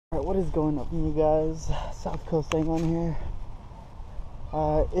Alright, what is going up, you guys? South Coast Angling here.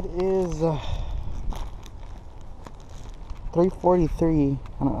 It is 3:43.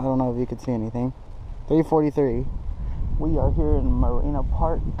 I don't know if you can see anything. 3:43. We are here in Marina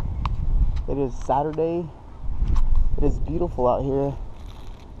Park. It is Saturday. It is beautiful out here,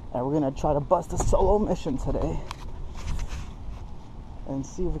 and we're gonna try to bust a solo mission today and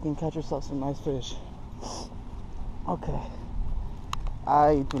see if we can catch ourselves some nice fish. Okay.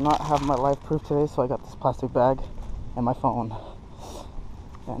 I do not have my life proof today, so I got this plastic bag and my phone.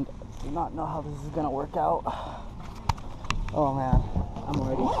 And I do not know how this is gonna work out. Oh man, I'm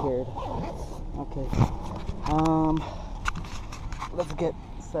already scared. Okay. Let's get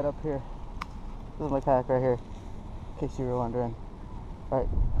set up here. This is my kayak right here, in case you were wondering. Right.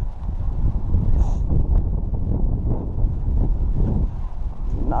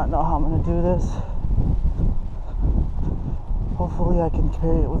 Do not know how I'm gonna do this. Hopefully I can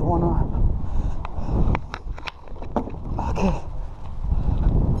carry it with one arm. Okay.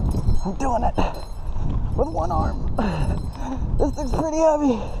 I'm doing it with one arm. This thing's pretty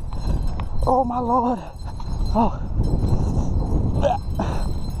heavy. Oh my lord. Oh.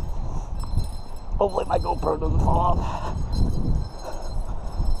 Hopefully my GoPro doesn't fall off.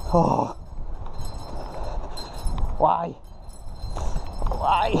 Oh. Why?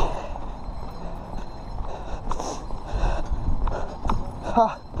 Why?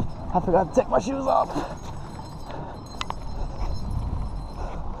 I forgot to take my shoes off.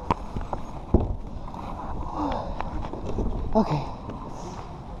 Okay.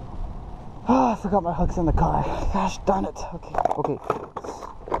 I forgot my hooks in the car. Gosh darn it. Okay.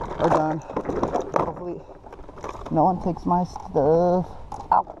 We're done. Hopefully no one takes my stuff.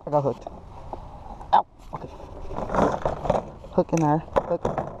 Ow, I got hooked. Ow, okay. Hook in there. Hook.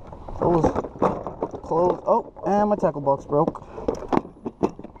 Close. Oh, and my tackle box broke.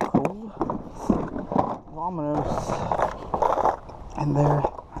 Cool. Ominous. And there.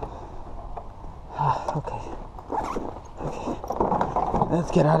 Okay.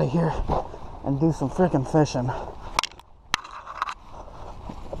 Let's get out of here and do some freaking fishing.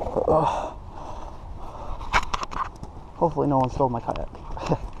 Hopefully no one stole my kayak.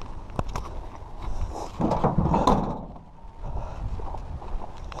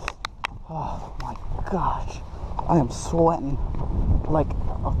 Oh my gosh. I am sweating like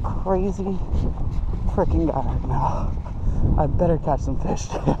a crazy freaking guy right now. I better catch some fish.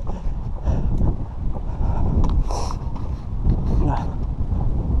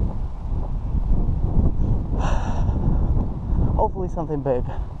 Hopefully something big.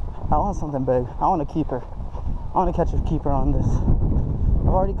 I want something big. I want a keeper. I want to catch a keeper on this.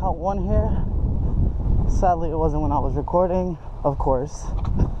 I've already caught one here. Sadly, it wasn't when I was recording, of course.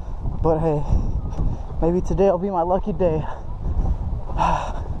 But hey, maybe today will be my lucky day.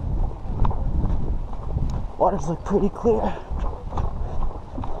 Waters look pretty clear.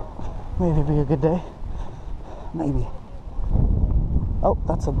 Maybe it'll be a good day. Maybe. Oh,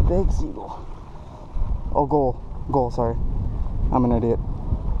 that's a big seagull. Oh, goal, sorry. I'm an idiot.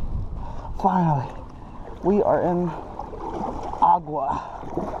 Finally, we are in agua.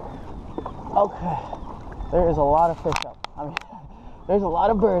 Okay, there is a lot of fish up. I mean, there's a lot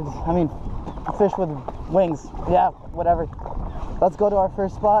of birds. I mean, fish with wings. Yeah, whatever. Let's go to our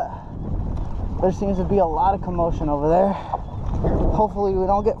first spot. There seems to be a lot of commotion over there. Hopefully we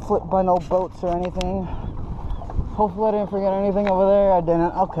don't get flipped by no boats or anything. Hopefully I didn't forget anything over there. I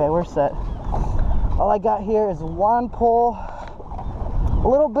didn't. Okay, we're set. All I got here is one pole, a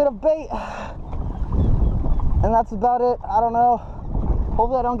little bit of bait, and that's about it. I don't know.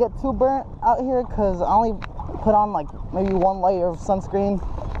 Hopefully I don't get too burnt out here because I only put on like maybe one layer of sunscreen.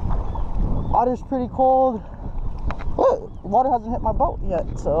 Water's pretty cold. Water hasn't hit my boat yet,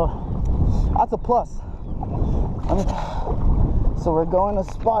 so that's a plus. So we're going to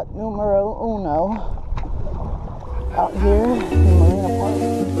spot numero uno out here in Marina Park.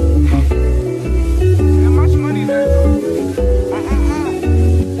 How much money there?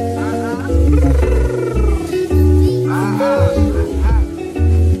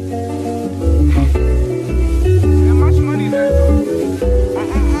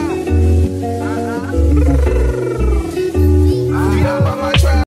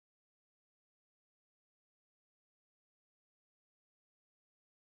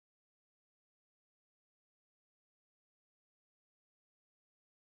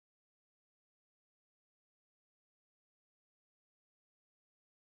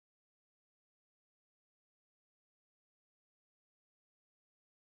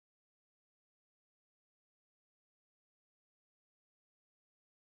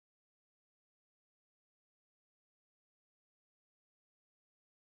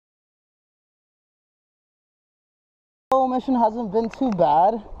 mission hasn't been too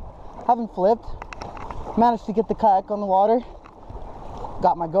bad. Haven't flipped. Managed to get the kayak on the water.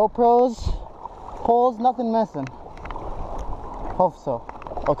 Got my GoPros, poles, nothing missing. Hope so.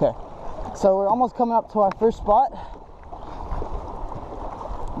 Okay. So we're almost coming up to our first spot.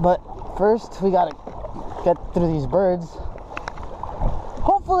 But first we gotta get through these birds.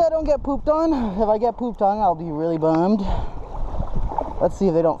 Hopefully I don't get pooped on. If I get pooped on, I'll be really bummed. Let's see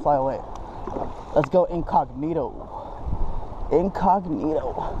if they don't fly away. Let's go incognito.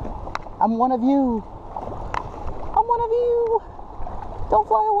 Incognito. I'm one of you. I'm one of you. Don't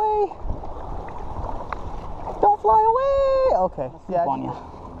fly away. Don't fly away. Okay. Yeah. On you.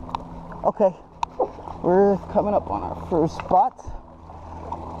 Okay. We're coming up on our first spot.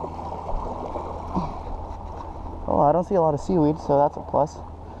 Oh, I don't see a lot of seaweed, so that's a plus.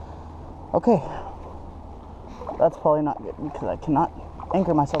 Okay. That's probably not good because I cannot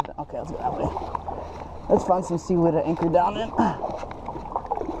anchor myself down. Okay, let's go that way. Let's find some seaweed to anchor down in.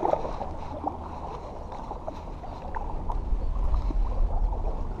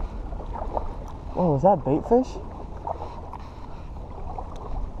 Oh, is that bait fish?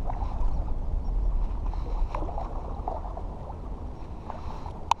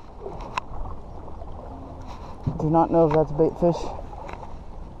 Do not know if that's bait fish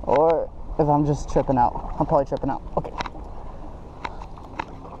or if I'm just tripping out. I'm probably tripping out. Okay.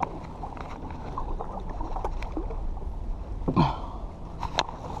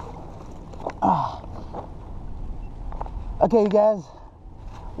 Okay, you guys,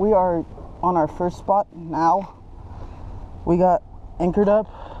 we are on our first spot now. We got anchored up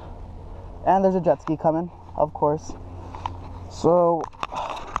and there's a jet ski coming, of course. So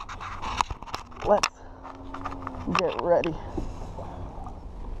let's get ready.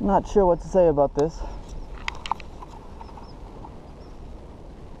 Not sure what to say about this.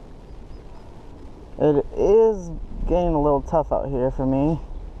 It is getting a little tough out here for me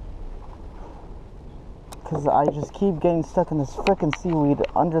because I just keep getting stuck in this frickin' seaweed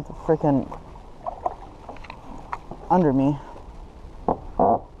under the frickin' under me.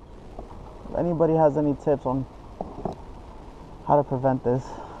 If anybody has any tips on how to prevent this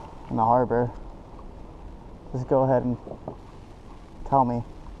in the harbor, just go ahead and tell me,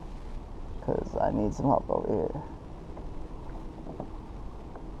 because I need some help over here.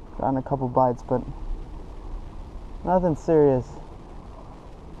 Gotten a couple bites, but nothing serious.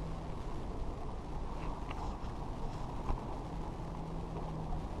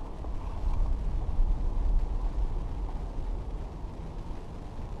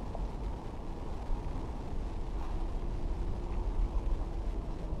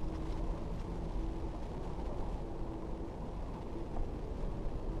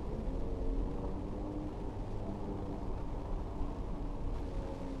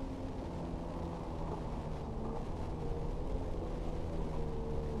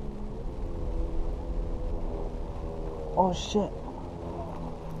 Oh shit.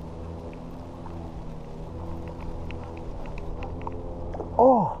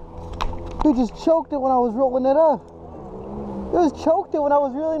 Oh, dude just choked it when I was rolling it up. It just choked it when I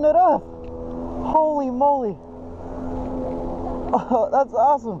was reeling it up. Holy moly. Oh, that's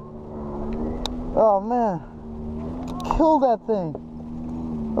awesome. Oh man. Killed that thing.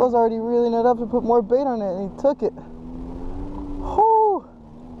 I was already reeling it up to put more bait on it and he took it. Whew.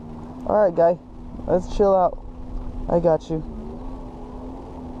 Alright guy, let's chill out. I got you.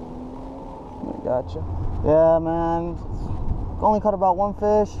 I got you. Yeah, man. Only caught about one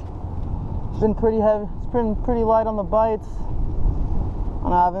fish. It's been pretty heavy. It's been pretty light on the bites.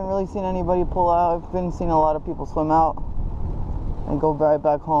 And I haven't really seen anybody pull out. I've been seeing a lot of people swim out and go right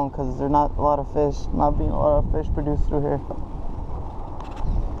back home because there's not a lot of fish. Not being a lot of fish produced through here.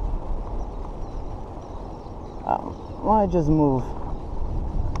 Might just move.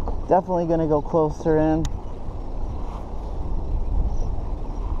 Definitely gonna go closer in.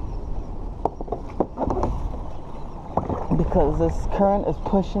 Because this current is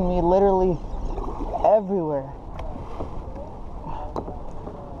pushing me literally everywhere.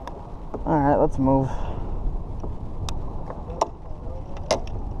 Alright, let's move.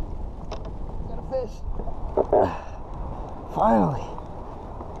 Got a fish. Finally.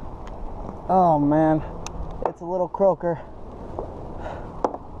 Oh man, it's a little croaker.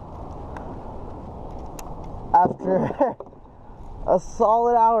 After a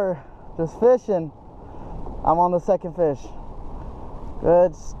solid hour just fishing, I'm on the second fish.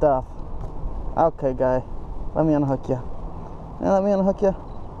 Good stuff. Okay, guy. Let me unhook you. Yeah, let me unhook you.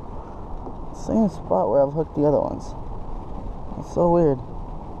 Same spot where I've hooked the other ones. It's so weird.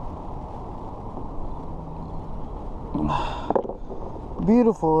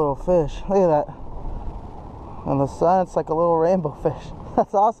 Beautiful little fish. Look at that. And the sun, it's like a little rainbow fish.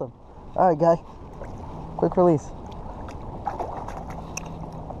 That's awesome. Alright, guy. Quick release.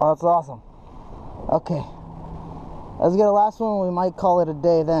 Oh, that's awesome. Okay. Let's get a last one. We might call it a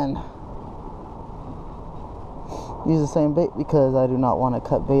day then. Use the same bait because I do not want to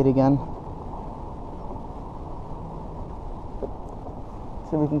cut bait again.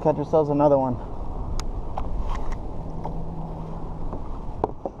 See if we can catch ourselves another one.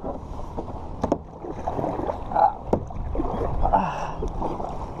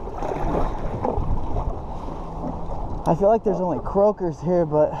 I feel like there's only croakers here,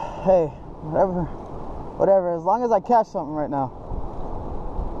 but hey, whatever, as long as I catch something right now.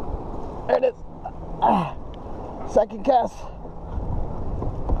 There it is. Second cast.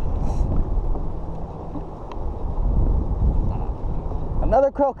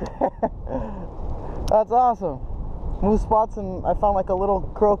 Another croaker. That's awesome. Moved spots and I found like a little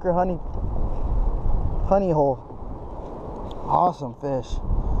croaker honey hole. Awesome fish.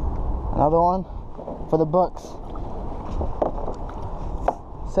 Another one for the books.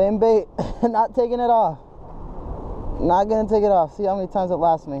 Same bait. Not taking it off. Not gonna take it off. See how many times it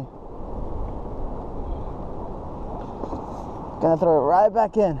lasts me. Gonna throw it right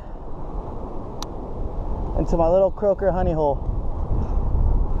back in into my little croaker honey hole.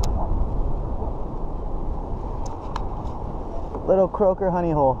 Little croaker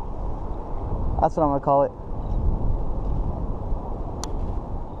honey hole. That's what I'm gonna call it.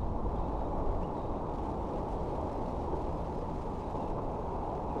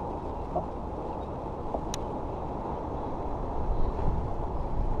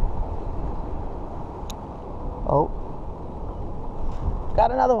 Oh.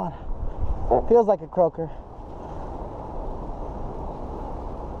 Got another one. Feels like a croaker.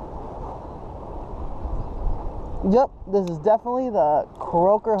 Yep, this is definitely the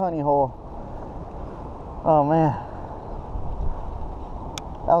croaker honey hole. Oh man.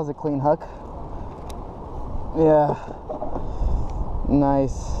 That was a clean hook. Yeah.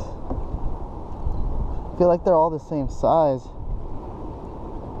 Nice. I feel like they're all the same size.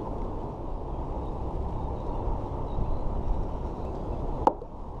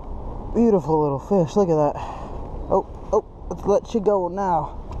 Beautiful little fish. Look at that. Oh, let's let you go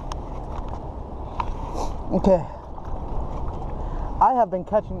now. Okay. I have been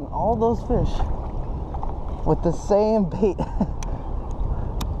catching all those fish with the same bait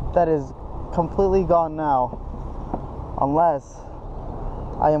that is completely gone now, unless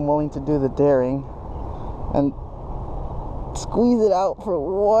I am willing to do the daring and squeeze it out for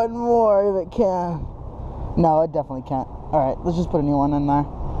one more if it can. No, it definitely can't. Alright, let's just put a new one in there.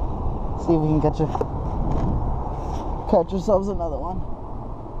 See if we can catch ourselves another one.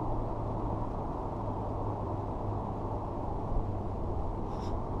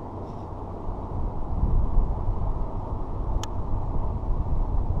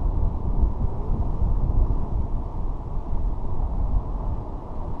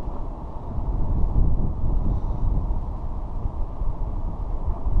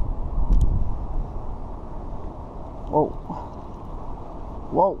 Whoa.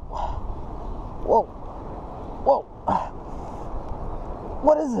 Whoa. Whoa. Whoa.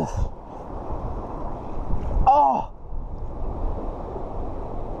 What is this? Oh!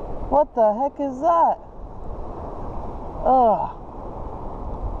 What the heck is that? Ugh.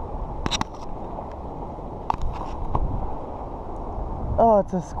 Oh,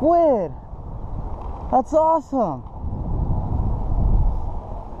 it's a squid. That's awesome.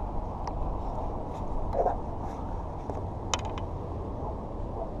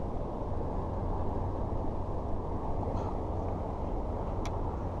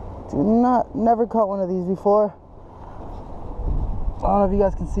 Never caught one of these before. I don't know if you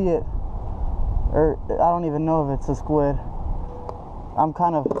guys can see it, or I don't even know if it's a squid. I'm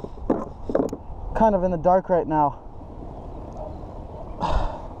kind of in the dark right now.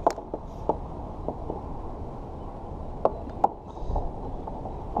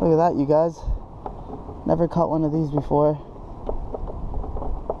 Look at that, you guys. Never caught one of these before.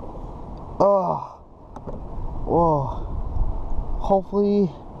 Oh, whoa. Hopefully,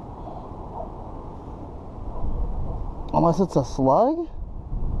 unless it's a slug?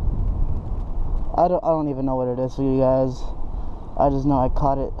 I don't even know what it is for you guys. I just know I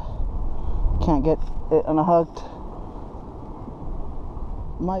caught it. Can't get it unhooked.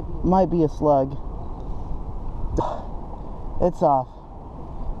 Might be a slug. It's off.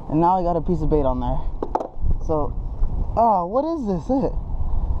 And now I got a piece of bait on there. So, oh, what is this?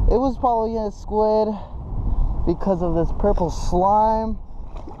 It was probably a squid because of this purple slime.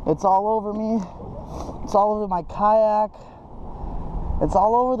 It's all over me. It's all over my kayak. It's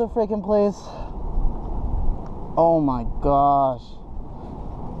all over the freaking place. Oh my gosh.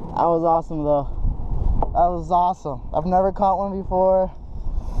 That was awesome though. That was awesome. I've never caught one before.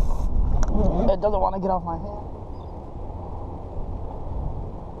 It doesn't want to get off my hand.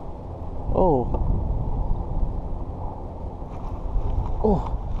 Oh.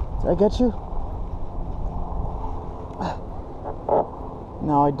 Oh. Did I get you?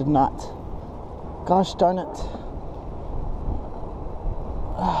 No, I did not. Gosh darn it.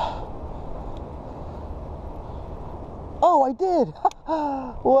 Oh, I did.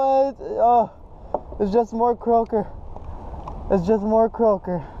 What? Oh, it's just more croaker. It's just more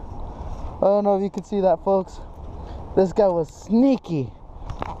croaker. I don't know if you can see that, folks. This guy was sneaky.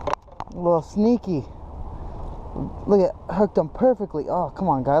 A little sneaky. Look at, hooked him perfectly. Oh, come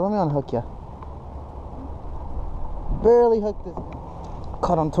on, guy. Let me unhook you. Barely hooked this.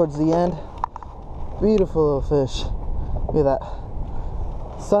 Caught him towards the end. Beautiful little fish. Look at that.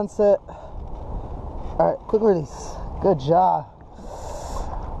 Sunset. Alright, quick release. Good job.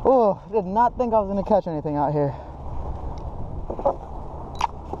 Oh, did not think I was going to catch anything out here.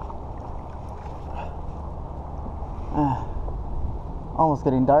 Almost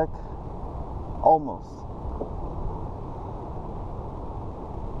getting dark. Almost.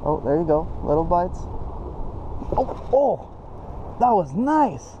 Oh, there you go. Little bites. Oh, that was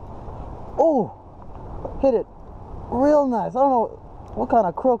nice. Oh, hit it real nice. I don't know what kind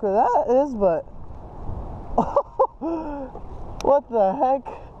of croaker that is, but what the heck?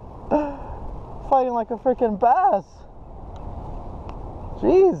 Fighting like a freaking bass.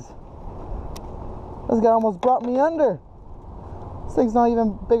 Jeez. This guy almost brought me under. This thing's not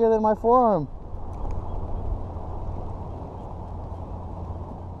even bigger than my forearm.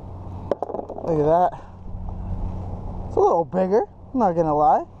 Look at that. It's a little bigger, I'm not gonna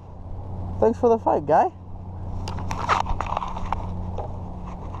lie. Thanks for the fight, guy.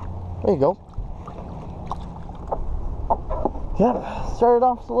 There you go. Yep, started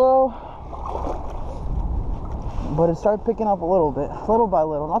off slow, but it started picking up a little bit, little by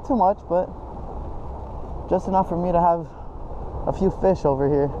little. Not too much, but just enough for me to have a few fish over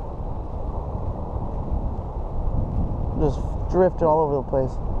here. Just drifting all over the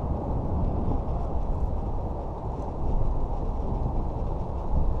place.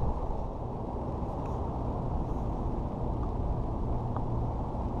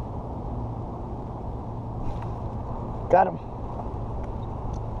 Got him.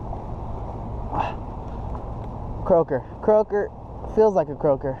 Croaker. Croaker feels like a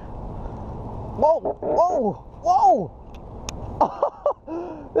croaker. Whoa, whoa, whoa!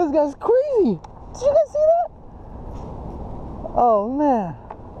 This guy's crazy. Did you guys see that? Oh man.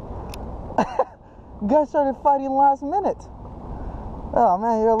 Guy started fighting last minute. Oh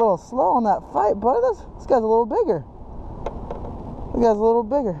man, you're a little slow on that fight, but this guy's a little bigger. This guy's a little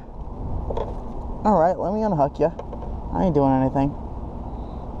bigger. Alright, let me unhook you. I ain't doing anything.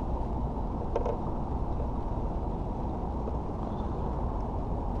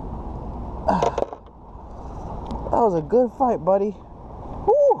 That was a good fight, buddy.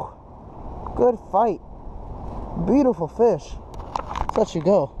 Woo! Good fight. Beautiful fish. Let's let you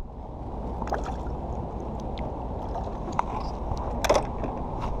go.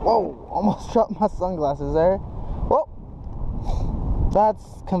 Whoa! Almost dropped my sunglasses there. Whoa!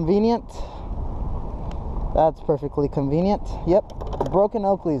 That's convenient. That's perfectly convenient. Yep, broken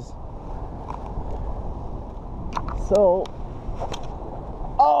Oakleys. So,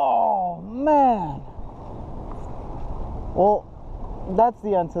 oh man. Well, that's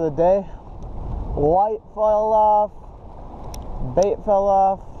the end of the day. Light fell off. Bait fell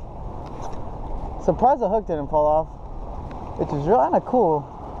off. Surprised the hook didn't fall off, which is really kind of cool.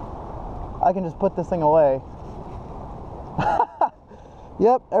 I can just put this thing away.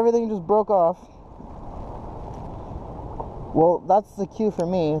 Yep, everything just broke off. Well, that's the cue for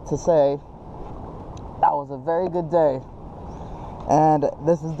me to say that was a very good day. And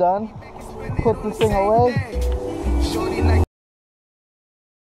this is done. Put this thing away.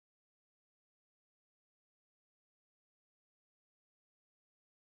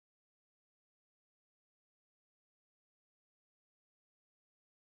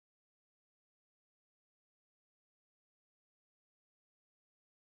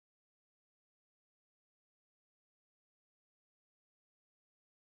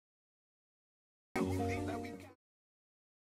 That we